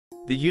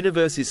The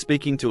universe is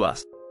speaking to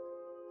us.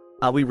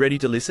 Are we ready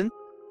to listen?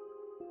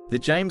 The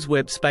James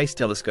Webb Space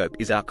Telescope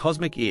is our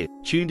cosmic ear,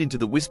 tuned into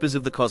the whispers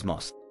of the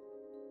cosmos.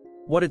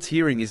 What it's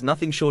hearing is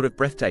nothing short of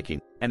breathtaking,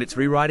 and it's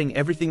rewriting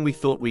everything we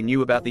thought we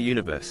knew about the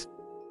universe.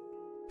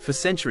 For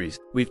centuries,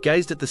 we've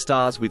gazed at the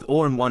stars with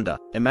awe and wonder,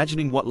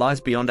 imagining what lies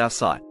beyond our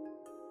sight.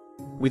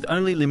 With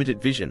only limited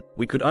vision,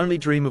 we could only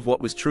dream of what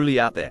was truly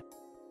out there.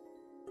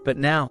 But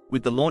now,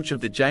 with the launch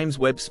of the James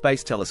Webb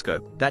Space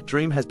Telescope, that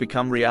dream has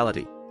become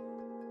reality.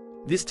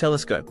 This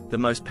telescope, the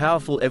most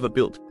powerful ever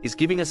built, is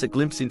giving us a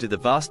glimpse into the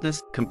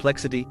vastness,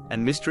 complexity,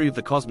 and mystery of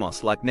the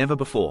cosmos like never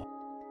before.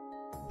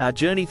 Our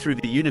journey through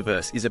the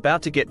universe is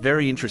about to get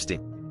very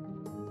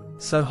interesting.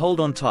 So hold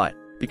on tight,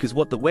 because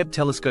what the Webb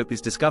telescope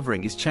is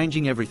discovering is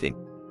changing everything.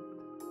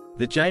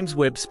 The James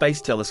Webb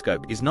Space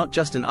Telescope is not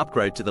just an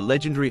upgrade to the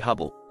legendary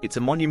Hubble, it's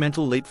a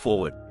monumental leap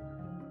forward.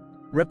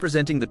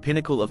 Representing the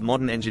pinnacle of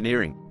modern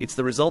engineering, it's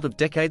the result of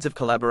decades of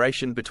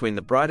collaboration between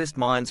the brightest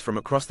minds from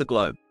across the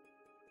globe.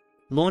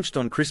 Launched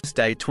on Christmas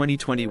Day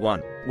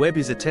 2021, Webb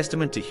is a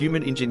testament to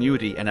human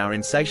ingenuity and our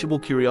insatiable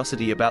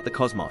curiosity about the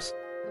cosmos.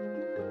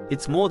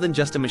 It's more than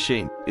just a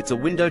machine, it's a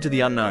window to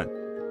the unknown.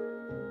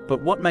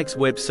 But what makes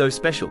Webb so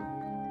special?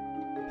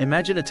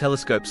 Imagine a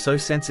telescope so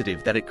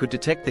sensitive that it could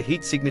detect the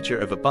heat signature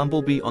of a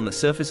bumblebee on the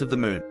surface of the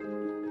moon.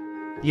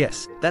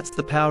 Yes, that's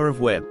the power of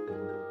Webb.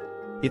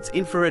 Its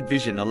infrared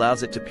vision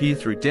allows it to peer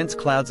through dense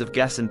clouds of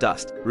gas and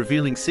dust,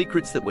 revealing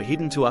secrets that were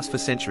hidden to us for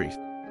centuries.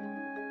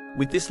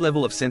 With this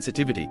level of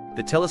sensitivity,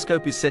 the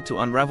telescope is set to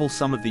unravel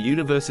some of the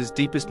universe's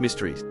deepest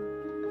mysteries.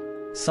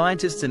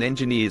 Scientists and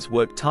engineers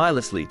worked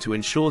tirelessly to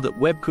ensure that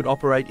Webb could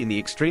operate in the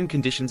extreme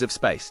conditions of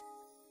space.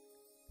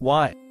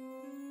 Why?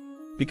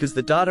 Because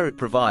the data it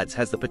provides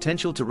has the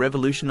potential to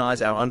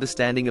revolutionize our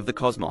understanding of the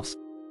cosmos.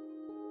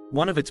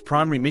 One of its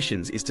primary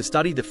missions is to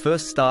study the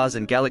first stars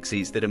and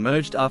galaxies that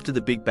emerged after the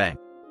Big Bang.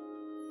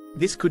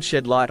 This could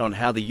shed light on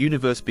how the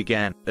universe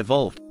began,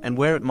 evolved, and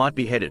where it might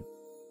be headed.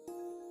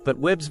 But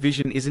Webb's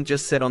vision isn't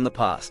just set on the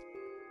past.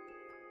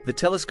 The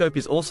telescope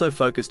is also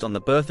focused on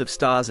the birth of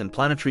stars and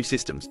planetary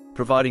systems,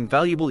 providing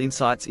valuable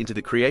insights into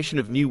the creation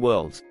of new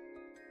worlds.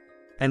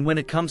 And when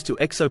it comes to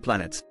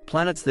exoplanets,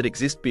 planets that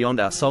exist beyond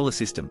our solar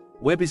system,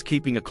 Webb is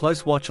keeping a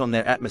close watch on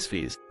their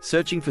atmospheres,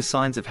 searching for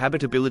signs of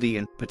habitability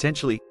and,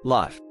 potentially,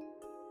 life.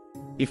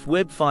 If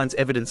Webb finds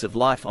evidence of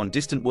life on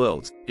distant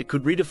worlds, it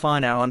could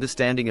redefine our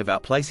understanding of our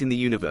place in the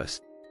universe.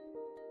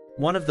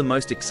 One of the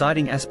most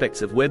exciting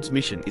aspects of Webb's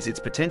mission is its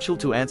potential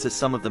to answer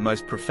some of the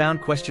most profound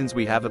questions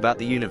we have about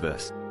the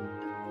universe.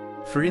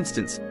 For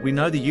instance, we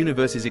know the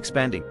universe is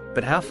expanding,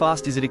 but how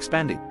fast is it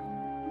expanding?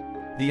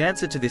 The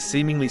answer to this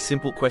seemingly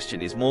simple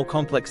question is more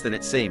complex than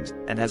it seems,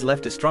 and has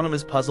left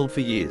astronomers puzzled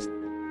for years.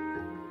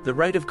 The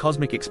rate of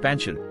cosmic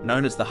expansion,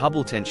 known as the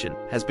Hubble Tension,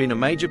 has been a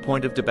major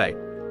point of debate.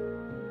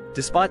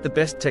 Despite the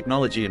best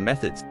technology and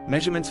methods,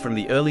 measurements from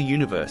the early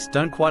universe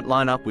don't quite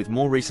line up with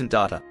more recent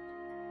data.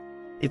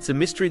 It's a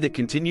mystery that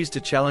continues to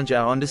challenge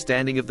our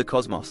understanding of the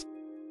cosmos.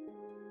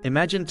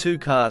 Imagine two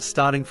cars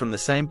starting from the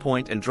same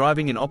point and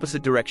driving in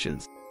opposite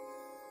directions.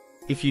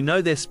 If you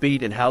know their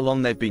speed and how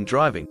long they've been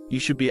driving, you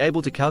should be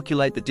able to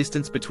calculate the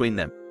distance between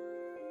them.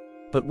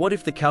 But what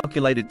if the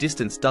calculated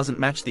distance doesn't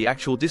match the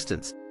actual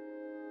distance?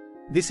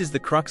 This is the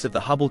crux of the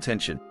Hubble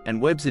tension,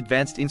 and Webb's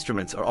advanced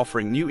instruments are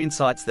offering new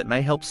insights that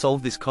may help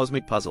solve this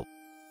cosmic puzzle.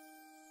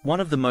 One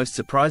of the most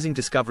surprising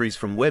discoveries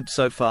from Webb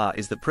so far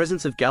is the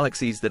presence of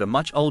galaxies that are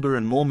much older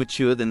and more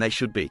mature than they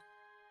should be.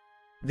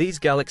 These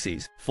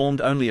galaxies, formed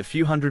only a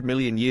few hundred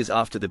million years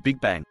after the Big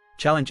Bang,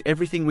 challenge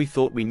everything we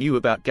thought we knew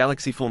about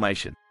galaxy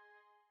formation.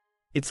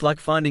 It's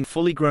like finding a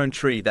fully grown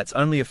tree that's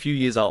only a few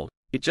years old.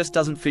 It just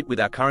doesn't fit with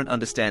our current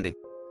understanding.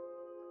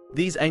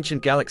 These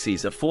ancient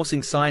galaxies are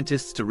forcing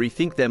scientists to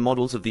rethink their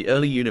models of the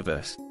early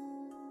universe.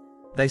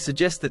 They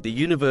suggest that the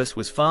universe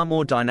was far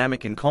more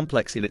dynamic and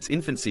complex in its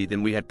infancy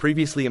than we had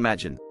previously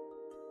imagined.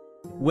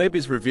 Webb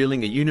is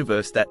revealing a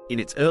universe that, in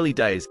its early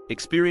days,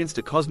 experienced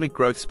a cosmic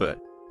growth spurt,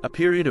 a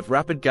period of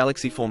rapid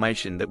galaxy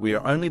formation that we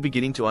are only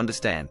beginning to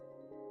understand.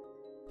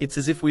 It's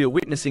as if we are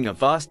witnessing a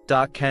vast,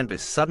 dark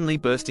canvas suddenly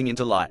bursting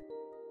into light.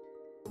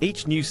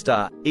 Each new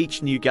star,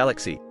 each new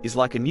galaxy, is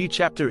like a new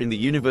chapter in the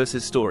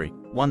universe's story,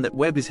 one that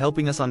Webb is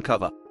helping us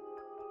uncover.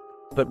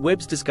 But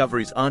Webb's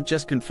discoveries aren't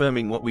just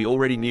confirming what we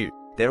already knew,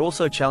 they're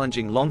also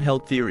challenging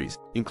long-held theories,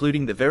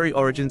 including the very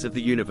origins of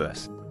the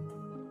universe.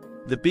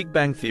 The Big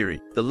Bang Theory,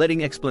 the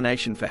leading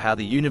explanation for how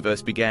the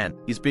universe began,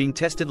 is being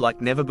tested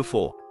like never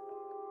before.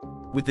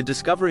 With the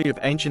discovery of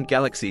ancient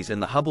galaxies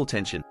and the Hubble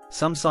tension,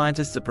 some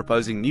scientists are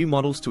proposing new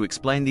models to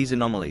explain these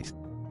anomalies.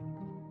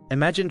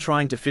 Imagine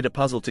trying to fit a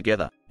puzzle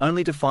together,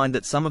 only to find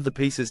that some of the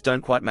pieces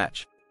don't quite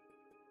match.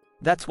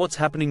 That's what's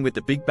happening with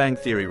the Big Bang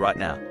Theory right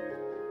now.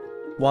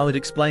 While it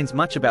explains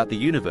much about the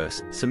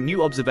universe, some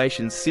new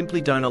observations simply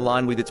don't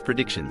align with its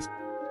predictions.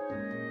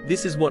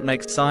 This is what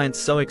makes science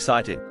so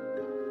exciting.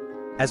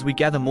 As we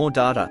gather more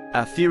data,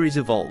 our theories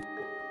evolve.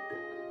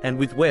 And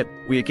with Webb,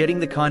 we are getting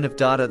the kind of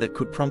data that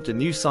could prompt a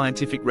new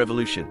scientific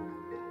revolution.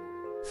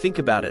 Think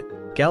about it.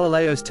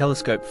 Galileo's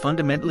telescope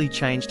fundamentally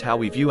changed how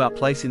we view our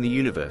place in the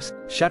universe,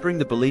 shattering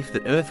the belief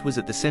that Earth was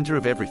at the center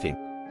of everything.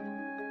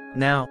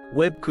 Now,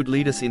 Webb could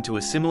lead us into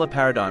a similar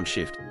paradigm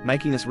shift,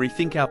 making us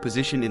rethink our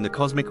position in the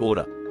cosmic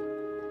order.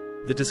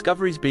 The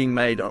discoveries being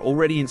made are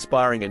already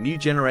inspiring a new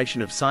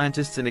generation of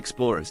scientists and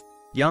explorers,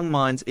 young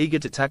minds eager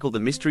to tackle the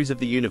mysteries of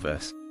the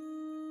universe.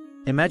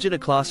 Imagine a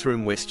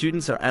classroom where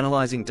students are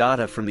analyzing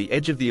data from the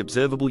edge of the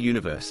observable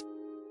universe.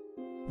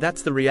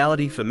 That's the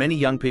reality for many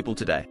young people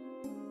today.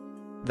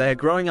 They are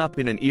growing up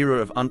in an era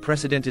of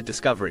unprecedented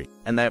discovery,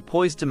 and they are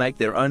poised to make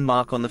their own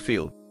mark on the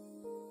field.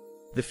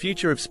 The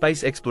future of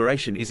space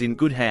exploration is in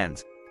good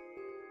hands.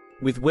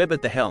 With Webb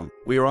at the helm,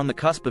 we are on the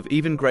cusp of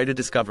even greater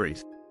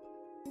discoveries.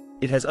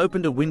 It has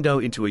opened a window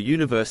into a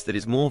universe that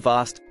is more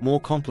vast,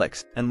 more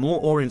complex, and more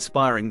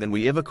awe-inspiring than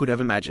we ever could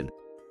have imagined.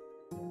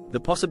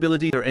 The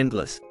possibilities are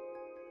endless.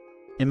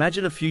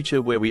 Imagine a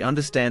future where we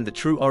understand the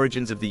true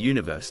origins of the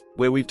universe,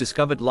 where we've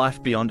discovered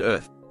life beyond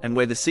Earth, and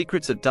where the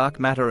secrets of dark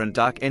matter and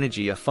dark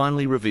energy are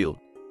finally revealed.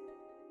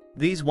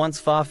 These once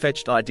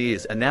far-fetched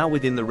ideas are now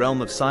within the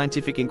realm of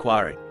scientific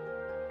inquiry.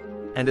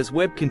 And as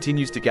Webb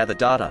continues to gather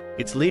data,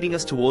 it's leading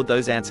us toward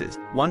those answers,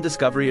 one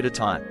discovery at a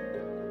time.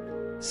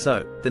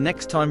 So, the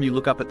next time you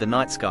look up at the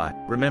night sky,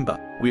 remember,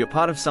 we are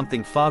part of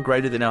something far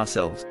greater than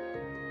ourselves.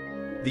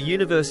 The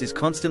universe is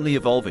constantly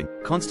evolving,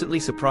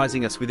 constantly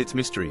surprising us with its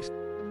mysteries.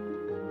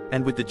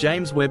 And with the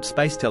James Webb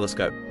Space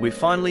Telescope, we're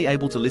finally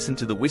able to listen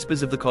to the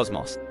whispers of the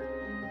cosmos.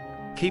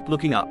 Keep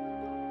looking up.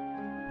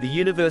 The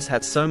universe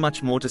has so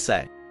much more to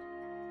say.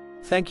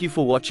 Thank you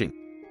for watching.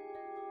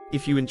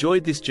 If you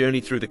enjoyed this journey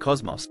through the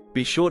cosmos,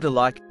 be sure to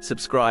like,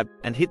 subscribe,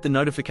 and hit the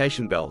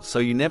notification bell so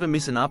you never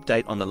miss an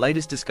update on the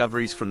latest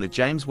discoveries from the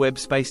James Webb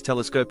Space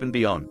Telescope and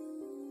beyond.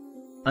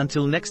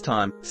 Until next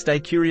time, stay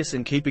curious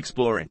and keep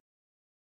exploring.